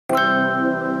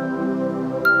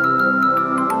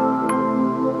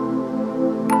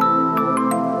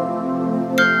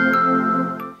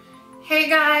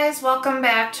guys, welcome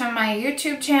back to my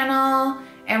YouTube channel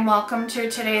and welcome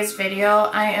to today's video.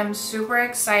 I am super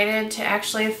excited to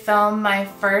actually film my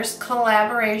first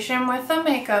collaboration with a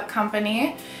makeup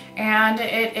company, and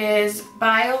it is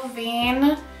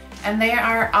Biovene, and they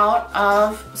are out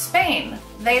of Spain.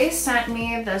 They sent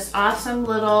me this awesome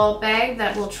little bag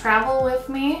that will travel with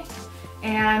me,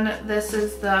 and this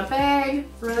is the bag.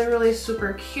 Really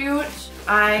super cute.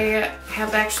 I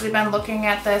have actually been looking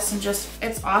at this and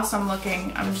it's awesome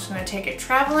looking. I'm just gonna take it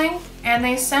traveling. And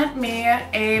they sent me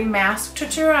a mask to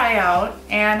try out,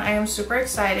 and I am super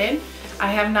excited.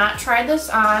 I have not tried this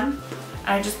on.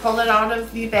 I just pulled it out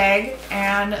of the bag,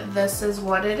 and this is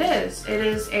what it is. It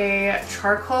is a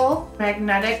charcoal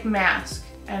magnetic mask,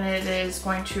 and it is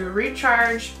going to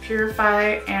recharge,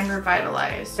 purify, and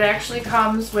revitalize. It actually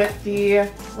comes with the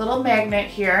little magnet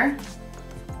here,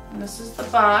 and this is the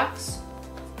box,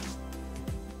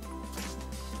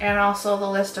 and also the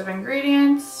list of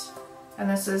ingredients. And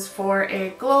this is for a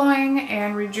glowing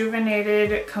and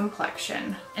rejuvenated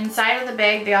complexion. Inside of the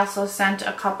bag, they also sent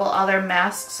a couple other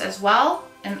masks as well.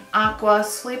 An aqua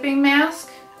sleeping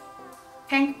mask,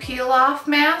 pink peel-off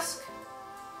mask,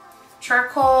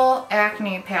 charcoal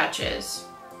acne patches.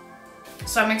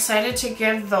 So I'm excited to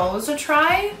give those a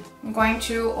try. I'm going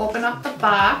to open up the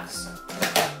box.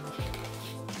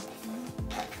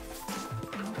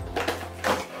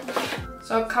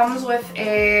 So it comes with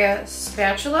a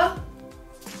spatula,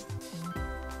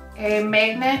 a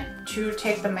magnet to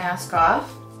take the mask off.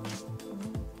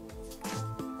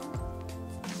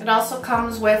 It also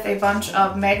comes with a bunch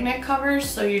of magnet covers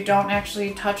so you don't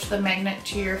actually touch the magnet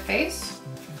to your face.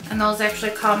 And those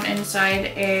actually come inside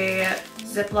a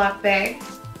Ziploc bag.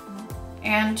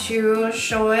 And to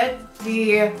show it,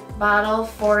 the bottle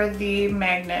for the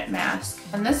magnet mask.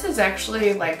 And this is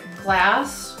actually like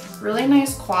glass, really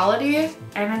nice quality,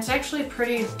 and it's actually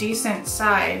pretty decent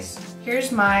size.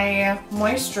 Here's my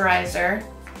moisturizer,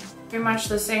 pretty much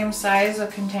the same size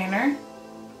of container.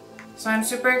 So I'm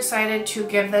super excited to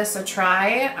give this a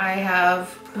try. I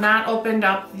have not opened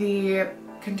up the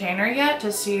container yet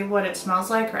to see what it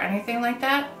smells like or anything like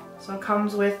that. So it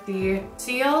comes with the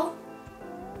seal.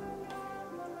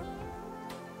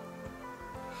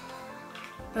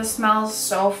 This smells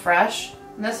so fresh.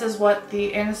 And this is what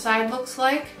the inside looks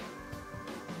like.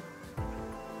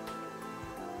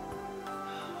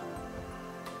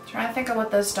 Trying to think of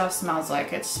what this stuff smells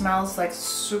like. It smells like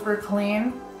super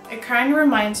clean. It kind of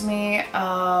reminds me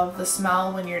of the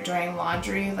smell when you're doing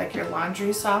laundry, like your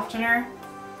laundry softener.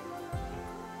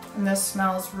 And this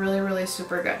smells really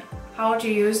super good. How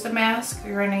to use the mask?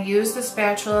 You're going to use the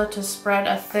spatula to spread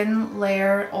a thin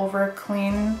layer over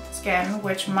clean skin,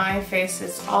 which my face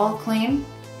is all clean.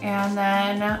 And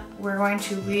then we're going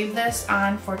to leave this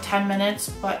on for 10 minutes,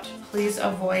 but please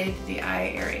avoid the eye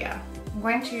area. I'm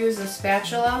going to use a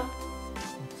spatula.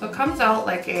 So it comes out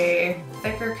like a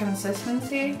thicker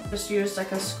consistency. Just use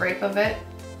like a scrape of it.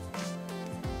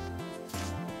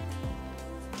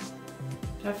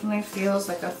 Definitely feels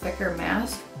like a thicker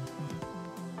mask.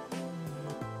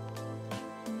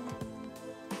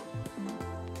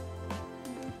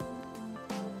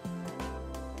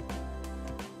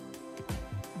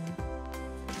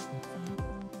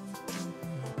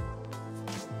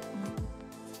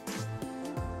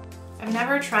 I've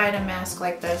never tried a mask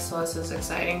like this, so this is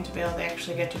exciting to be able to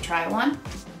actually get to try one.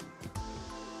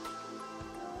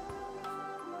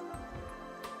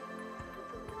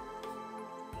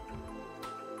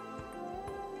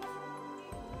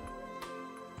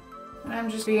 And I'm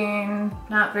just being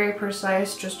not very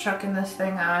precise, just chucking this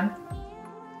thing on.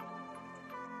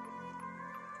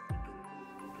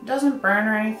 It doesn't burn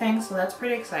or anything, so that's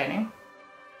pretty exciting.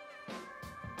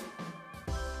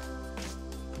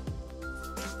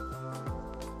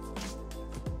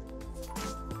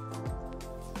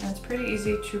 It's pretty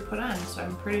easy to put on, so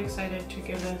I'm pretty excited to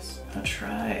give this a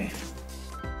try.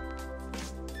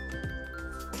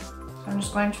 So I'm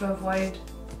just going to avoid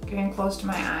getting close to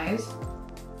my eyes.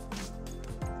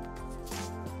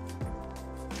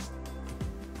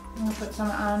 I'm going to put some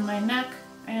on my neck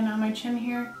and on my chin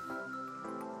here.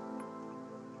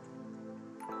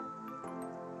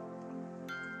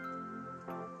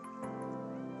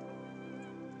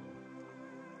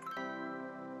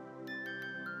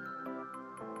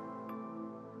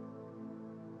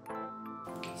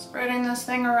 Spreading this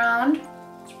thing around.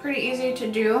 It's pretty easy to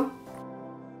do.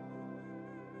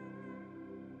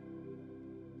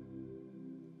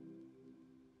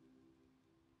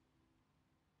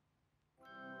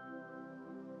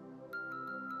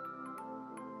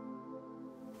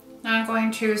 Now I'm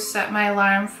going to set my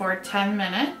alarm for 10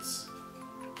 minutes.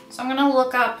 So So I'm gonna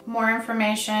look up more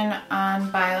information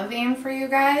on Biovene for you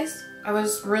guys. I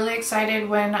was really excited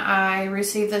when I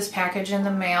received this package in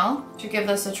the mail to give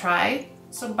this a try.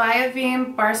 So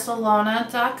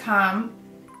BioveneBarcelona.com.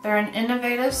 They're an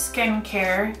innovative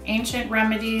skincare. Ancient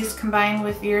remedies combined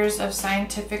with years of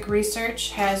scientific research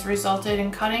has resulted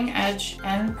in cutting-edge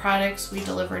end products we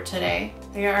deliver today.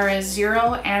 They are a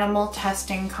zero animal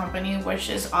testing company,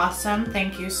 which is awesome.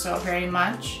 Thank you so very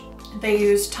much. They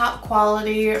use top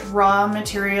quality raw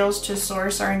materials to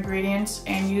source our ingredients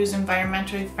and use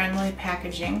environmentally friendly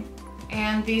packaging.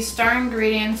 And the star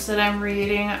ingredients that I'm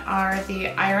reading are the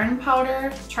iron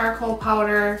powder, charcoal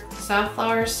powder,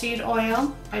 safflower seed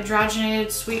oil, hydrogenated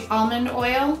sweet almond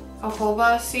oil,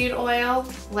 jojoba seed oil,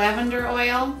 lavender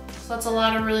oil. So that's a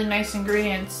lot of really nice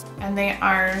ingredients, and they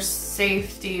are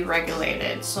safety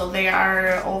regulated. So they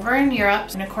are over in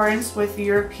Europe. In accordance with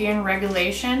European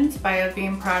regulations,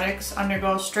 Biovene products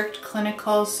undergo strict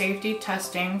clinical safety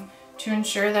testing to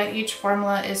ensure that each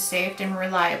formula is safe and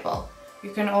reliable.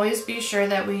 You can always be sure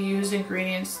that we use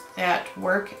ingredients that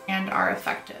work and are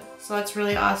effective. So that's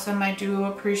really awesome. I do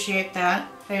appreciate that.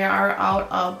 They are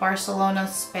out of Barcelona,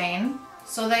 Spain.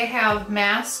 So they have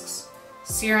masks,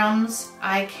 serums,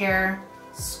 eye care,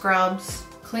 scrubs,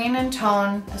 clean and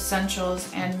tone, essentials,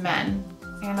 and men.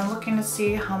 And I'm looking to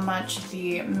see how much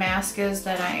the mask is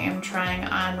that I am trying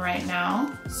on right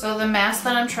now. So the mask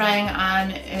that I'm trying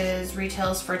on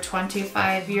retails for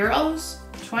 25 euros.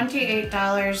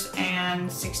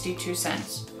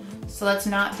 $28.62. So that's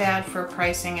not bad for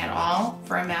pricing at all.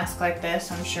 For a mask like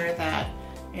this, I'm sure that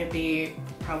it'd be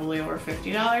probably over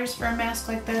 $50 for a mask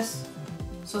like this.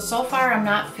 So far I'm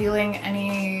not feeling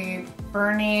any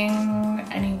burning,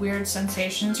 any weird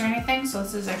sensations or anything, so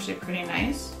this is actually pretty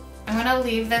nice. I'm gonna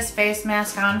leave this face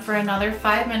mask on for another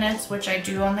 5 minutes, which I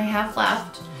do only have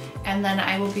left. And then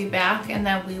I will be back, and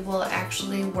then we will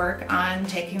actually work on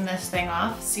taking this thing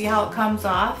off, see how it comes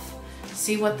off,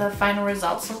 see what the final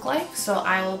results look like. So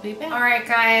I will be back. All right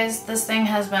guys, this thing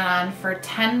has been on for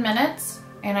 10 minutes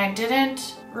and I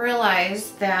didn't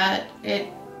realize that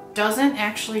it doesn't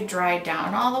actually dry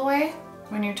down all the way.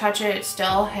 When you touch it, it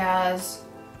still has,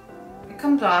 it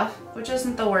comes off, which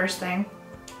isn't the worst thing.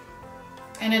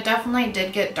 And it definitely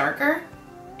did get darker.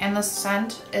 And the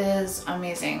scent is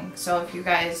amazing. So if you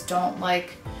guys don't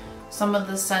like some of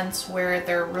the scents where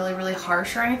they're really, really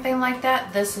harsh or anything like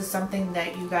that, this is something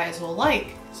that you guys will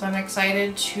like. So I'm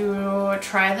excited to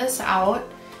try this out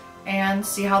and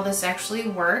see how this actually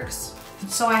works.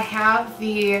 So I have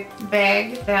the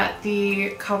bag that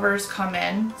the covers come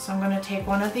in. So I'm gonna take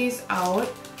one of these out.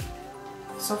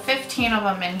 So 15 of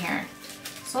them in here.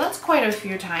 So that's quite a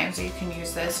few times that you can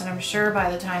use this, and I'm sure by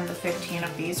the time the 15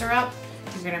 of these are up,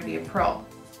 you're gonna be a pro.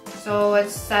 So it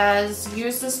says,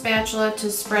 use the spatula to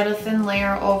spread a thin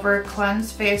layer over,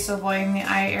 cleanse face, avoiding the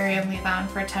eye area, and leave on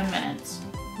for 10 minutes.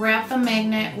 Wrap the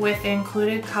magnet with the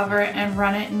included cover and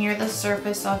run it near the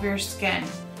surface of your skin.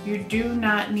 You do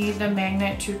not need the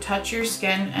magnet to touch your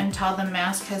skin until the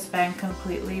mask has been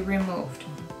completely removed.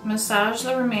 Massage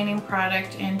the remaining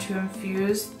product in to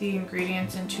infuse the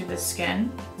ingredients into the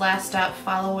skin. Last step,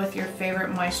 follow with your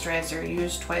favorite moisturizer,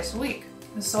 used twice a week.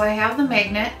 So I have the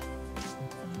magnet,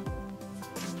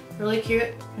 really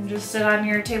cute, and just sit on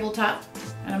your tabletop,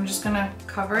 and I'm just gonna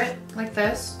cover it like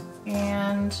this,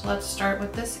 and let's start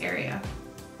with this area.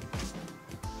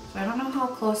 So I don't know how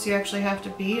close you actually have to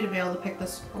be able to pick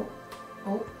this.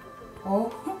 Oh,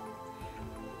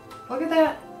 look at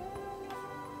that.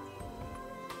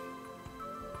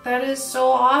 That is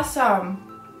so awesome.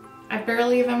 I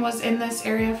barely even was in this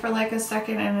area for like a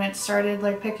second and it started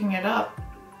like picking it up.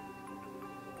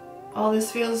 Oh,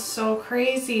 this feels so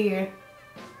crazy.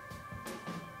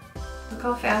 Look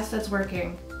how fast it's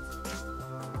working.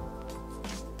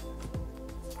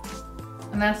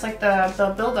 And that's like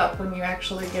the buildup when you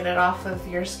actually get it off of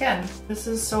your skin. This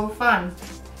is so fun.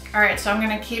 All right, so I'm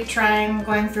gonna keep trying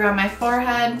going through on my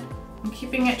forehead. I'm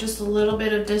keeping it just a little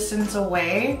bit of distance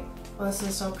away. Oh, this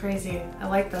is so crazy. I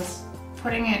like this.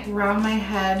 Putting it around my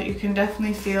head, you can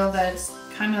definitely feel that it's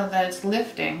kind of that it's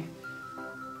lifting.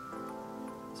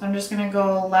 So I'm just gonna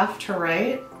go left to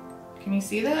right. Can you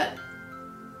see that?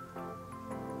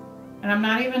 And I'm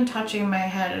not even touching my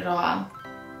head at all.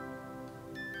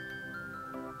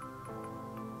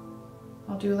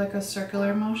 I'll do like a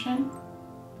circular motion.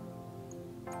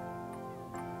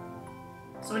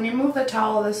 So when you move the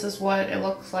towel, this is what it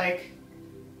looks like.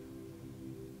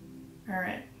 All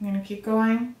right, I'm gonna keep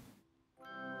going.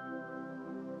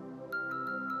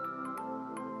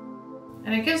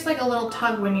 And it gives like a little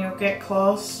tug when you get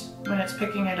close. When it's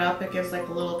picking it up, it gives like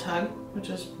a little tug, which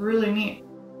is really neat.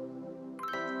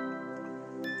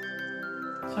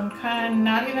 So I'm kind of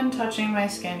not even touching my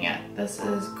skin yet. This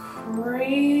is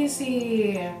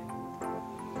crazy.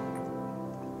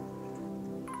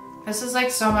 This is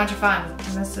like so much fun, and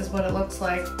this is what it looks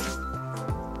like.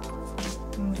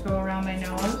 I'm gonna go around my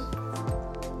nose.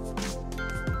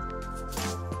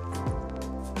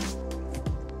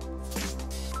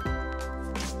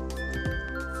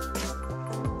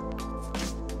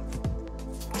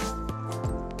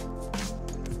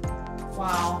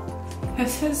 Wow,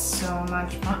 this is so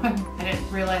much fun. I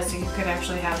didn't realize that you could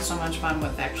actually have so much fun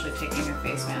with actually taking your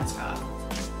face mask off.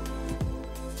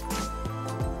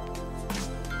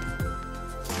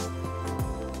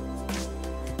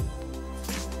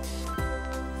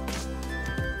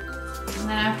 And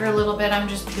then after a little bit, I'm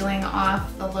just peeling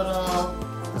off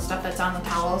the stuff that's on the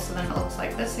towel, so then it looks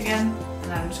like this again.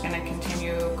 And then I'm just gonna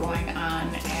continue going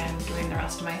on and doing the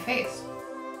rest of my face.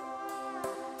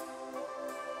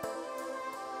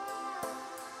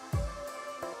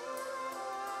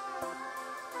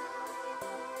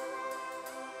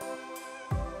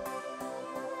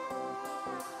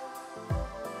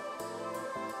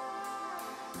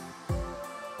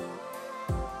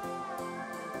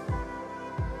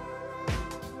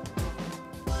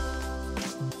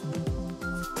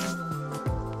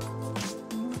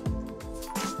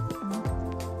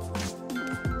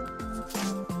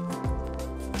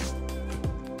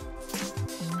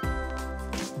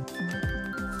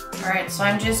 Alright, so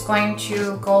I'm just going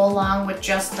to go along with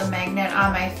just the magnet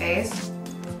on my face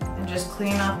and just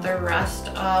clean up the rest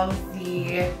of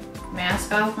the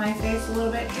mask off my face a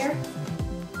little bit here.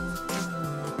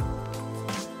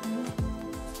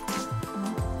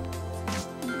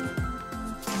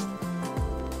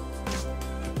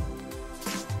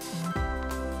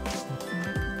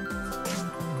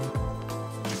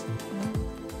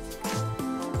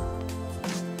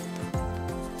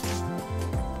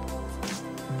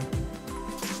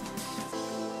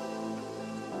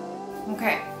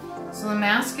 Okay, so the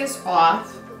mask is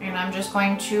off, and I'm just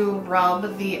going to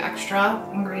rub the extra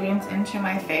ingredients into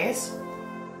my face.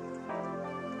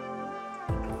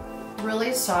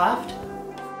 Really soft.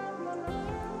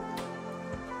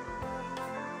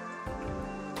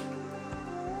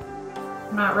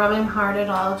 I'm not rubbing hard at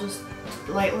all, just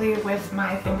lightly with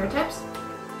my fingertips.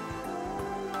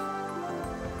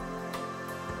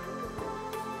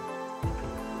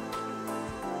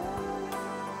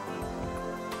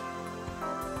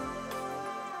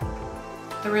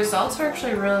 The results are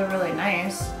actually really, really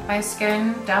nice. My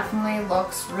skin definitely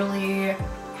looks really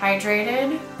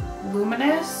hydrated,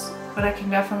 luminous, but I can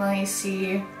definitely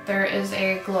see there is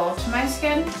a glow to my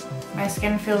skin. My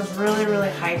skin feels really, really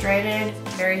hydrated,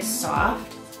 very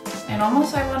soft. And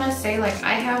almost I want to say, like,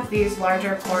 I have these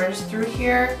larger pores through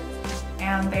here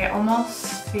and they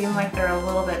almost seem like they're a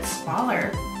little bit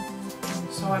smaller.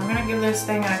 So I'm gonna give this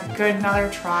thing another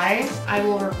try. I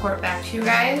will report back to you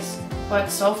guys. But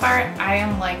so far, I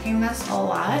am liking this a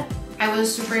lot. I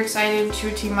was super excited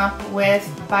to team up with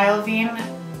Biovene,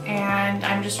 and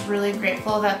I'm just really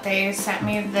grateful that they sent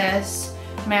me this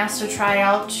mask to try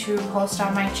out to post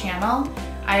on my channel.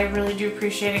 I really do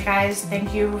appreciate it, guys.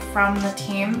 Thank you from the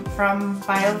team from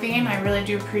Biovene. I really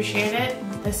do appreciate it.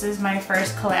 This is my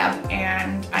first collab,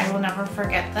 and I will never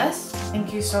forget this.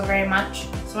 Thank you so very much.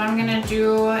 So what I'm gonna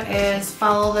do is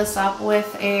follow this up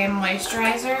with a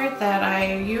moisturizer that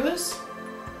I use.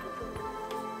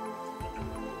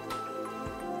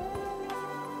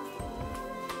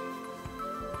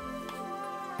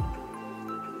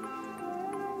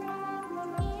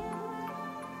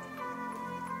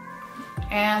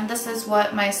 And this is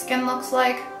what my skin looks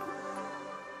like.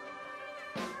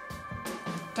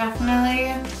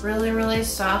 Definitely really, really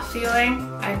soft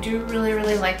feeling. I do really,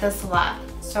 really like this a lot.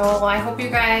 So I hope you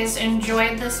guys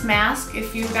enjoyed this mask.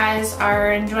 If you guys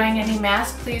are enjoying any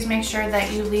mask, please make sure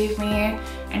that you leave me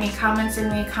any comments in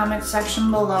the comment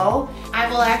section below. I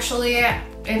will actually,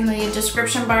 in the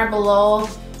description bar below,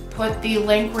 put the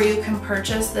link where you can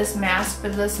purchase this mask,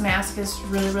 but this mask is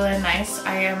really, really nice.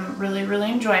 I am really, really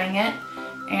enjoying it.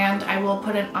 And I will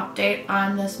put an update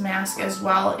on this mask as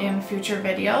well in future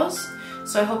videos.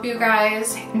 So I hope you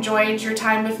guys enjoyed your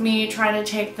time with me trying to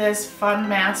take this fun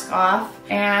mask off.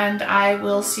 And I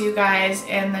will see you guys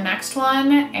in the next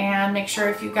one. And make sure,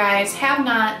 if you guys have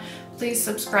not, please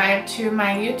subscribe to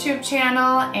my YouTube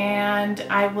channel. And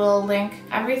I will link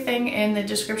everything in the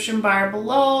description bar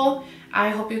below. I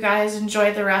hope you guys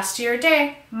enjoy the rest of your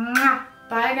day.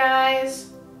 Bye, guys.